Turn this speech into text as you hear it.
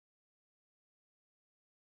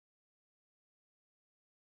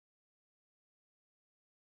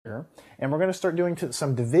here, and we're going to start doing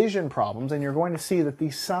some division problems, and you're going to see that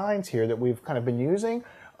these signs here that we've kind of been using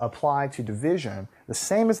apply to division the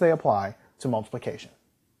same as they apply to multiplication.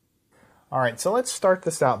 All right, so let's start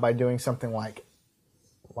this out by doing something like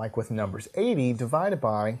with numbers. 80 divided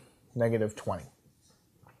by negative 20.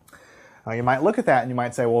 You might look at that and you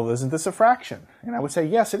might say, well, isn't this a fraction? And I would say,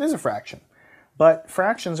 yes, it is a fraction. But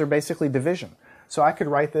fractions are basically division. So I could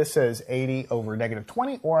write this as 80 over negative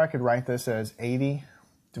 20, or I could write this as 80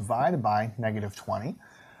 divided by negative 20.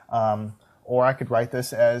 Or I could write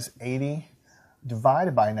this as 80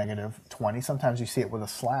 divided by negative 20. Sometimes you see it with a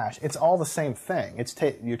slash. It's all the same thing.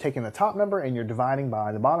 You're taking the top number and you're dividing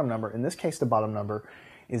by the bottom number. In this case, the bottom number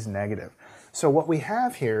is negative. So what we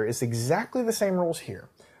have here is exactly the same rules here.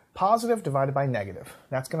 Positive divided by negative.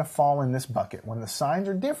 That's going to fall in this bucket. When the signs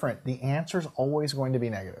are different, the answer is always going to be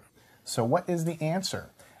negative. So what is the answer?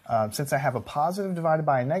 Since I have a positive divided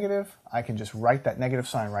by a negative, I can just write that negative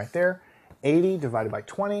sign right there. 80 divided by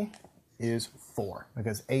 20 is 4,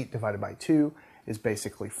 because 8 divided by 2 is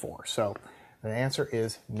basically 4. So the answer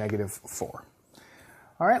is negative 4.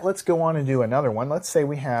 All right, let's go on and do another one. Let's say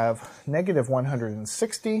we have negative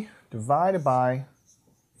 160 divided by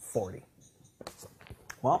 40.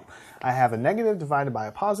 Well, I have a negative divided by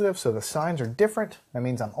a positive, so the signs are different. That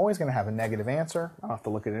means I'm always going to have a negative answer. I don't have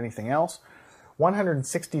to look at anything else.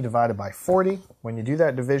 160 divided by 40, when you do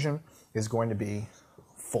that division, is going to be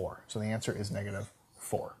 4. So the answer is negative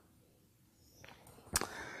 4.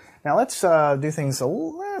 Now let's do things,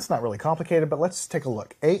 it's not really complicated, but let's take a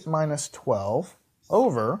look. 8 minus 12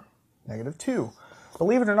 over negative 2.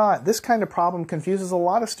 Believe it or not, this kind of problem confuses a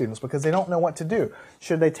lot of students because they don't know what to do.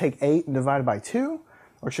 Should they take 8 and divide it by 2?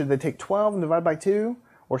 Or should they take 12 and divide by 2?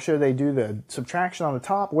 Or should they do the subtraction on the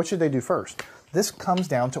top? What should they do first? This comes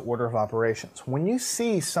down to order of operations. When you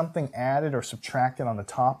see something added or subtracted on the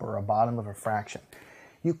top or a bottom of a fraction,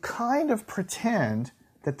 you kind of pretend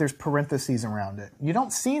that there's parentheses around it. You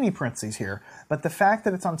don't see any parentheses here, but the fact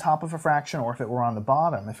that it's on top of a fraction, or if it were on the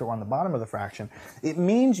bottom, of the fraction, it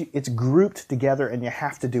means it's grouped together and you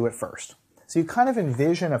have to do it first. So you kind of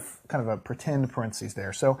envision a pretend parentheses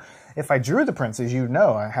there. So if I drew the parentheses, you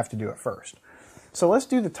know I have to do it first. So let's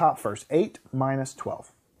do the top first, 8 minus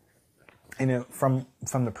 12. And from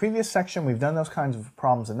the previous section, we've done those kinds of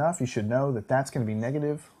problems enough. You should know that that's going to be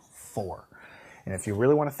negative 4. And if you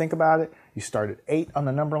really want to think about it, you start at 8 on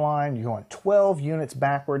the number line, you go on 12 units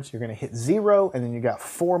backwards, you're going to hit 0, and then you got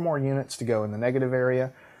 4 more units to go in the negative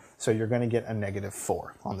area. So you're going to get a negative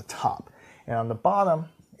 4 on the top. And on the bottom,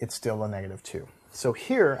 it's still a negative 2. So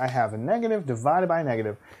here I have a negative divided by a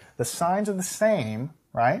negative. The signs are the same,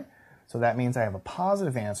 right? So that means I have a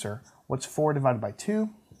positive answer. What's 4 divided by 2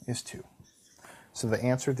 is 2. So the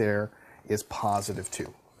answer there is positive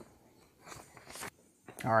 2.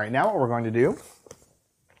 All right, now what we're going to do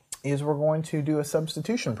is we're going to do a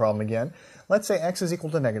substitution problem again. Let's say x is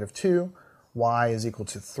equal to negative 2, y is equal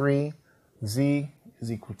to 3, z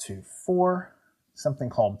is equal to 4, something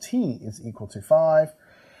called t is equal to 5,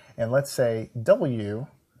 and let's say w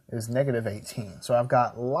is negative 18. So I've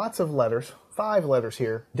got lots of letters, 5 letters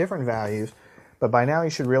here, different values, but by now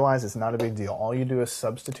you should realize it's not a big deal. All you do is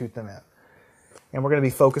substitute them in. And we're going to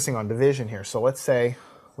be focusing on division here. So let's say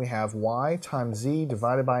we have y times z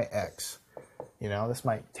divided by x. You know, this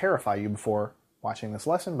might terrify you before watching this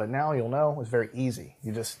lesson, but now you'll know it's very easy.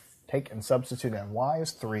 You just take and substitute in. Y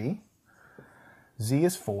is 3, z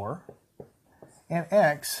is 4, and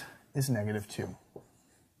x is negative 2.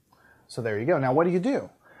 So there you go. Now what do?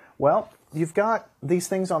 Well, you've got these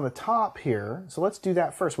things on the top here, so let's do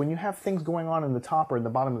that first. When you have things going on in the top or in the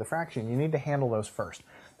bottom of the fraction, you need to handle those first.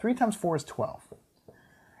 3 times 4 is 12.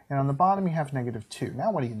 And on the bottom you have negative 2.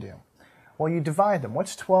 Now what do? Well, you divide them.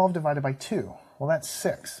 What's 12 divided by 2? Well, that's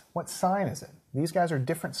 6. What sign is it? These guys are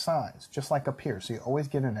different signs, just like up here, so you always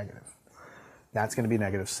get a negative. That's going to be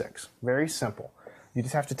negative 6. Very simple. You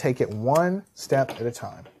just have to take it one step at a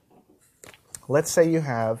time. Let's say you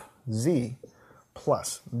have z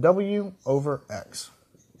plus w over x.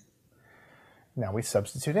 Now we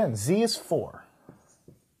substitute in. Z is 4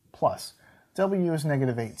 plus w is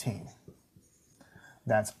negative 18.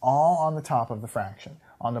 That's all on the top of the fraction.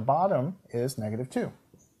 On the bottom is negative 2.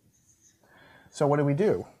 So what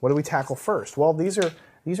do? What do we tackle first? Well, these are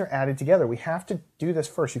added together. We have to do this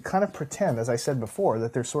first. You kind of pretend, as I said before,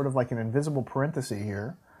 that there's sort of like an invisible parenthesis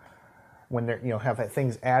here. When they have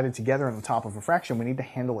things added together on the top of a fraction, we need to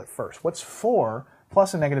handle it first. What's 4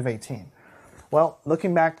 plus a negative 18? Well,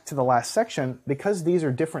 looking back to the last section, because these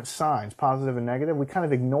are different signs, positive and negative, we kind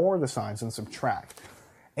of ignore the signs and subtract.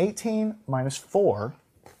 18 minus 4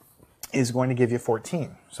 is going to give you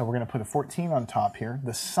 14. So we're going to put a 14 on top here.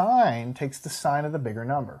 The sign takes the sign of the bigger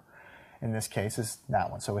number. In this case is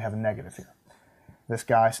that one, so we have a negative here. This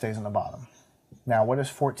guy stays on the bottom. Now what is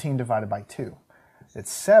 14 divided by 2?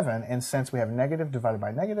 It's 7, and since we have negative divided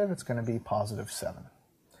by negative, it's going to be positive 7.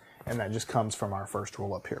 And that just comes from our first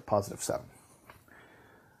rule up here, positive 7.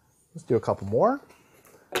 Let's do a couple more.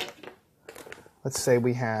 Let's say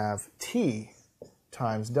we have t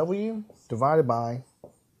times w divided by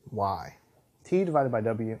y. T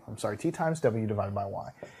times w divided by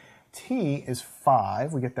y. T is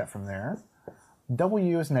 5, we get that from there.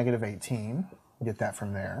 W is negative 18, we get that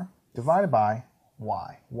from there. Divided by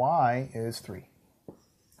y. Y is 3.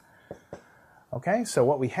 Okay, so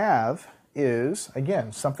what we have is,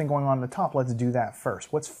 again, something going on at the top. Let's do that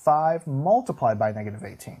first. What's 5 multiplied by negative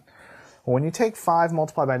 18? Well, when you take 5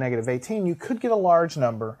 multiplied by negative 18, you could get a large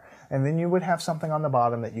number, and then you would have something on the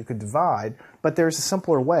bottom that you could divide, but there's a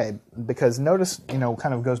simpler way, because notice,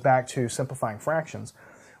 kind of goes back to simplifying fractions.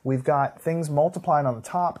 We've got things multiplied on the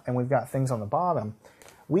top, and we've got things on the bottom.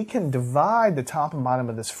 We can divide the top and bottom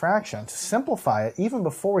of this fraction to simplify it even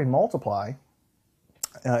before we multiply,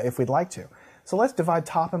 if we'd like to. So let's divide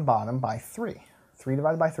top and bottom by 3. 3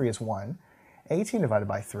 divided by 3 is 1. 18 divided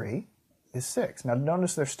by 3 is 6. Now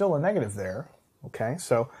notice there's still a negative there. Okay,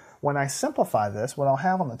 so when I simplify this, what I'll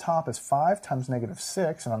have on the top is 5 times negative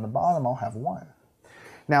 6, and on the bottom I'll have 1.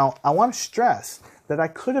 Now, I want to stress that I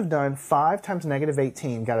could have done 5 times negative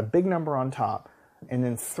 18, got a big number on top, and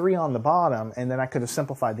then 3 on the bottom, and then I could have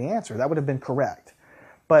simplified the answer. That would have been correct.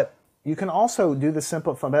 But you can also do the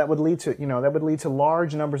simplify, but that would lead to,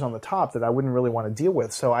 large numbers on the top that I wouldn't really want to deal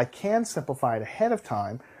with. So I can simplify it ahead of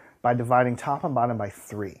time by dividing top and bottom by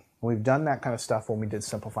 3. We've done that kind of stuff when we did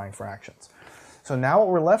simplifying fractions. So now what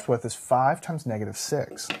we're left with is 5 times negative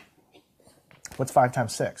 6. What's 5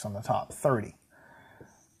 times 6 on the top? 30.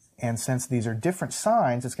 And since these are different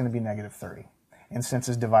signs, it's going to be negative 30. And since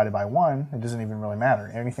it's divided by 1, it doesn't even really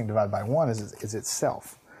matter. Anything divided by 1 is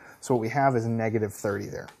itself. So what we have is negative 30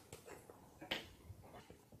 there.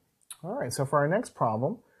 All right, so for our next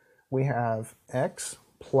problem, we have x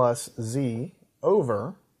plus z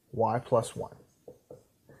over y plus 1.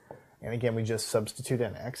 And again, we just substitute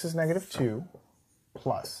in. X is negative 2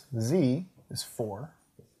 plus z is 4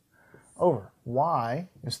 over y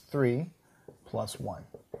is 3 plus 1.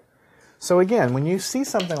 So again, when you see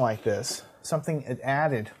something like this, something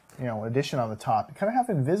added, addition on the top, you kind of have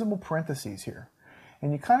invisible parentheses here.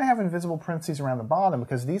 And you kind of have invisible parentheses around the bottom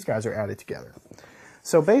because these guys are added together.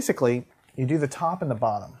 So basically, you do the top and the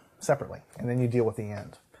bottom separately, and then you deal with the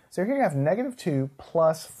end. So here you have negative 2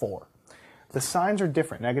 plus 4. The signs are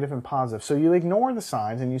different, negative and positive. So you ignore the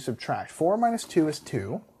signs and you subtract. 4 minus 2 is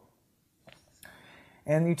 2.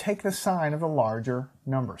 And you take the sign of the larger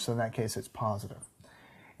number. So in that case, it's positive.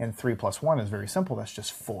 And 3 plus 1 is very simple. That's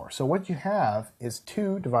just 4. So what you have is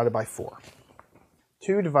 2 divided by 4.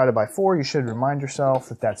 2 divided by 4, you should remind yourself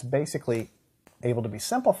that that's basically able to be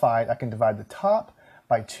simplified. I can divide the top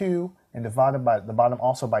by 2 and divide by the bottom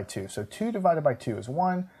also by 2. So 2 divided by 2 is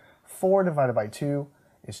 1. 4 divided by 2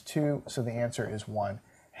 is 2. So the answer is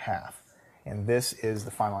 1/2. And this is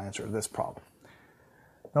the final answer of this problem.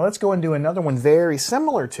 Now let's go and do another one very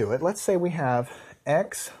similar to it. Let's say we have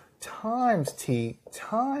x times t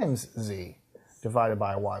times z divided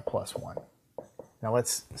by y plus 1. Now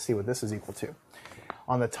let's see what this is equal to.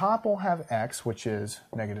 On the top we'll have x, which is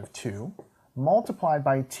negative 2, multiplied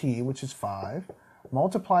by t, which is 5,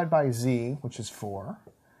 multiplied by z, which is 4.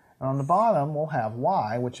 And on the bottom we'll have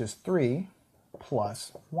y, which is 3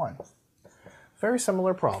 plus 1. Very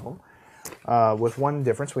similar problem. With one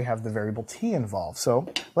difference, we have the variable t involved. So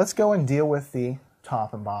let's go and deal with the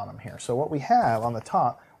top and bottom here. So what we have on the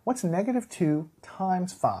top, what's negative 2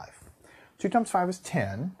 times 5? 2 times 5 is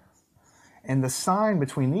 10. And the sign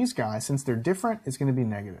between these guys, since they're different, is going to be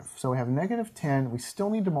negative. So we have negative 10. We still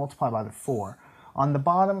need to multiply by the 4. On the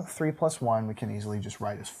bottom, 3 plus 1, we can easily just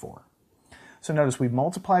write as 4. So notice we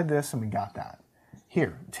multiplied this and we got that.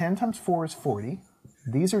 Here, 10 times 4 is 40.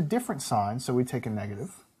 These are different signs, so we take a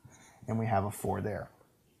negative, and we have a 4 there.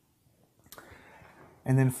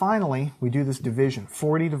 And then finally, we do this division.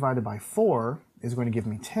 40 divided by 4 is going to give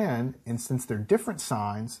me 10, and since they're different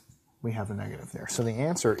signs, we have a negative there. So the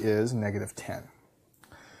answer is negative 10.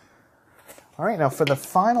 All right, now for the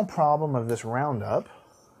final problem of this roundup,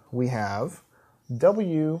 we have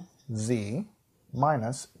wz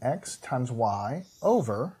minus x times y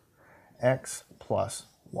over x plus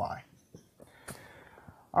y.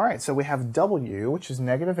 All right, so we have w, which is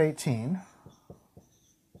negative 18,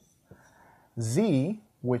 z,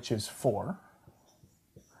 which is 4,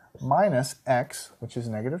 minus x, which is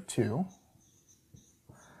negative 2,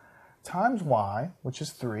 times y, which is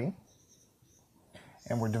 3,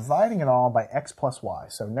 and we're dividing it all by x plus y,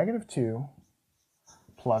 so negative 2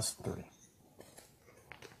 plus 3.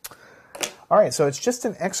 All right, so it's just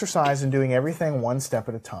an exercise in doing everything one step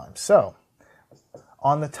at a time. So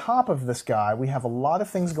on the top of this guy, we have a lot of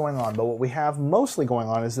things going on, but what we have mostly going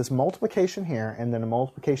on is this multiplication here, and then a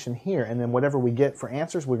multiplication here, and then whatever we get for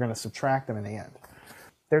answers, we're going to subtract them in the end.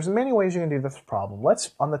 There's many ways you can do this problem.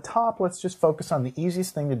 On the top, let's just focus on the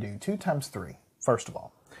easiest thing to do, 2 times 3, first of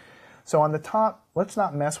all. So on the top, let's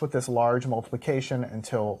not mess with this large multiplication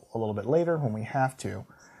until a little bit later when we have to.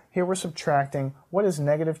 Here we're subtracting, what is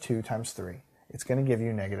negative 2 times 3? It's going to give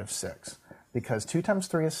you negative 6. Because 2 times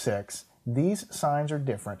 3 is 6, these signs are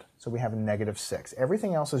different, so we have a negative 6.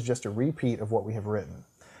 Everything else is just a repeat of what we have written.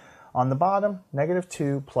 On the bottom, negative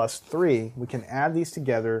 2 plus 3, we can add these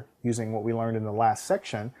together using what we learned in the last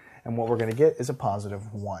section, and what we're going to get is a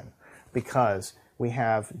positive 1. Because we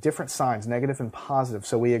have different signs, negative and positive,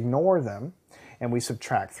 so we ignore them, and we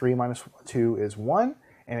subtract. 3 minus 2 is 1,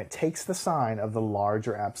 and it takes the sign of the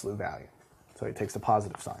larger absolute value. So it takes the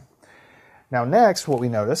positive sign. Now next, what we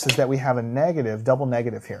notice is that we have a negative, double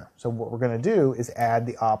negative here. So what we're going to do is add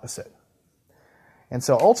the opposite. And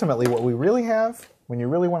so ultimately what we really have, when you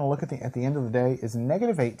really want to look at the end of the day, is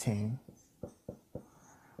negative 18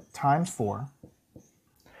 times 4.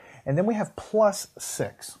 And then we have plus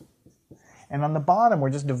 6. And on the bottom, we're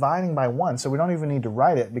just dividing by 1, so we don't even need to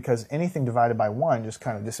write it because anything divided by 1 just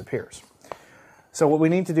kind of disappears. So what we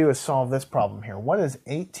need to do is solve this problem here. What is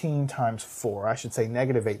 18 times 4? I should say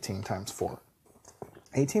negative 18 times 4.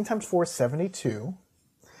 18 times 4 is 72.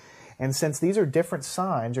 And since these are different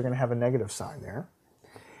signs, you're going to have a negative sign there.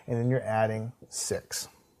 And then you're adding 6.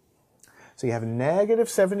 So you have negative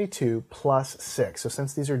 72 plus 6. So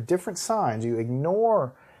since these are different signs, you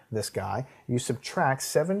ignore this guy. You subtract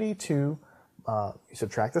 72. You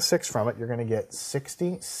subtract the 6 from it, you're going to get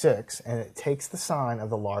 66, and it takes the sign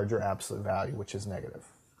of the larger absolute value, which is negative.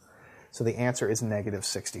 So the answer is negative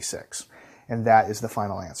 66, and that is the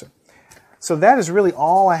final answer. So that is really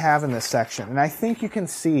all I have in this section, and I think you can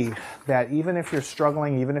see that even if you're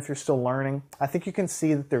struggling, even if you're still learning, I think you can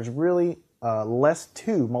see that there's really less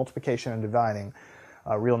to multiplication and dividing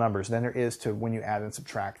real numbers than there is to when you add and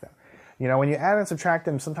subtract them. You know, when you add and subtract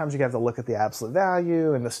them, sometimes you have to look at the absolute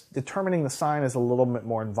value, and determining the sign is a little bit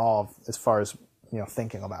more involved as far as,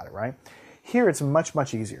 thinking about it, right? Here it's much,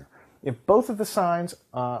 much easier. If both of the signs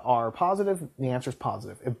are positive, the answer is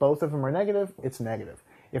positive. If both of them are negative, it's negative.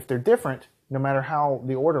 If they're different, no matter how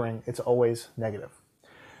the ordering, it's always negative.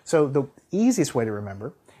 So the easiest way to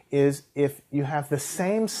remember is if you have the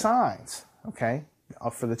same signs, okay,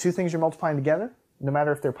 for the two things you're multiplying together, no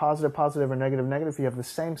matter if they're positive, positive, or negative, negative, if you have the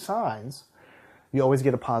same signs, you always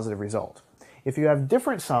get a positive result. If you have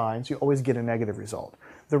different signs, you always get a negative result.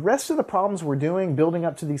 The rest of the problems we're doing, building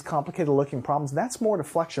up to these complicated looking problems, that's more to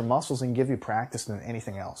flex your muscles and give you practice than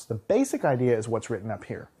anything else. The basic idea is what's written up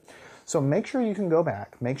here. So make sure you can go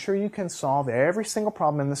back, make sure you can solve every single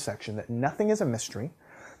problem in this section, that nothing is a mystery.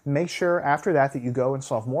 Make sure after that you go and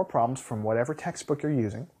solve more problems from whatever textbook you're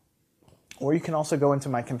using. Or you can also go into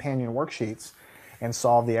my companion worksheets and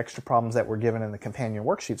solve the extra problems that were given in the companion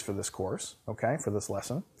worksheets for this course, okay, for this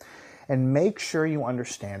lesson. And make sure you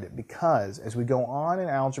understand it, because as we go on in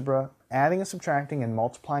algebra, adding and subtracting and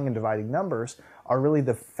multiplying and dividing numbers are really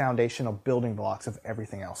the foundational building blocks of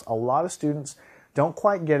everything else. A lot of students don't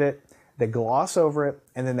quite get it, they gloss over it,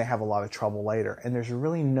 and then they have a lot of trouble later. And there's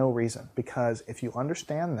really no reason, because if you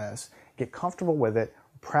understand this, get comfortable with it,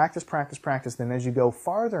 practice, practice, practice, then as you go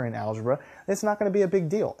farther in algebra, it's not going to be a big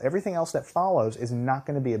deal. Everything else that follows is not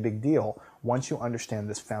going to be a big deal once you understand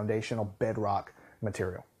this foundational bedrock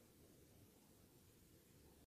material.